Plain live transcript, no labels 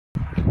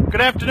Good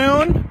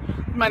afternoon.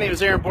 My name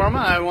is Aaron Borma.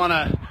 I want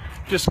to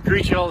just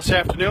greet you all this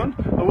afternoon.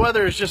 The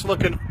weather is just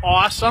looking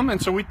awesome, and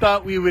so we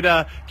thought we would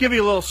give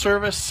you a little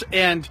service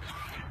and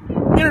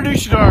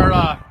introduce you to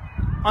our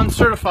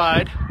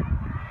uncertified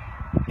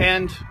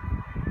and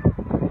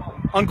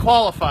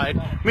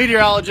unqualified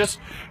meteorologist,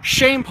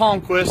 Shane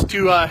Palmquist,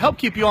 to help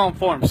keep you all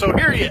informed. So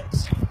here he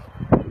is.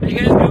 How you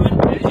guys doing?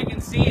 As you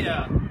can see,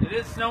 it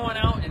is snowing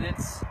out, and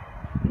it's,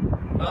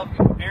 well,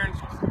 Aaron's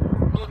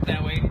look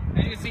that way.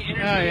 As you can see,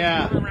 interstate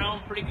is moving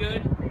around pretty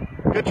good.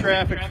 Good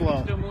traffic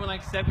flow. Still moving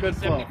like 70,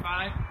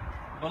 75.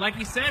 But like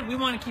you said, we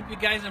want to keep you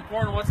guys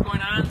informed of what's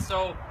going on.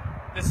 So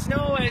the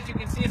snow, as you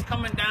can see, is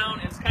coming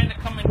down. It's kind of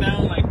coming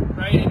down like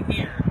right in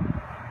here.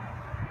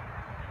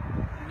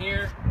 In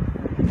here.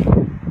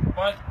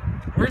 But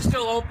we're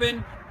still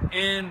open,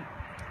 and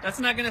that's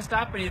not going to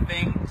stop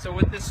anything. So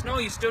with this snow,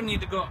 you still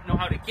need to know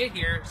how to get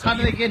here. So how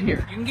do they get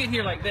here? You can get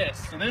here like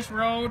this. So this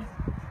road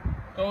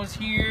goes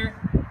here,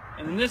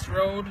 and then this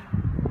road,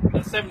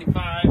 that's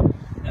 75,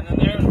 and then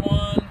there's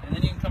one, and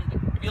then you can come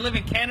to, if you live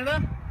in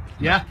Canada,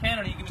 you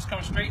can just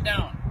come straight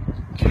down.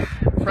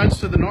 Friends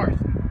to the north.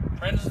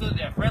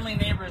 Friendly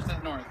neighbors to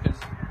the north, because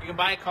you can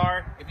buy a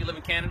car if you live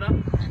in Canada.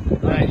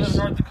 Nice. If you live in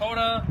North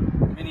Dakota,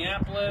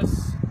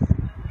 Minneapolis,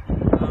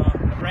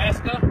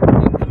 Nebraska, you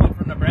can come up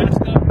from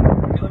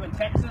Nebraska. If you live in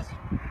Texas,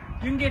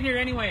 you can get here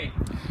anyway.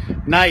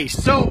 Nice.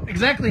 So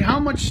exactly how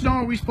much snow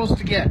are we supposed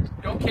to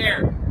get? Don't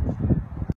care.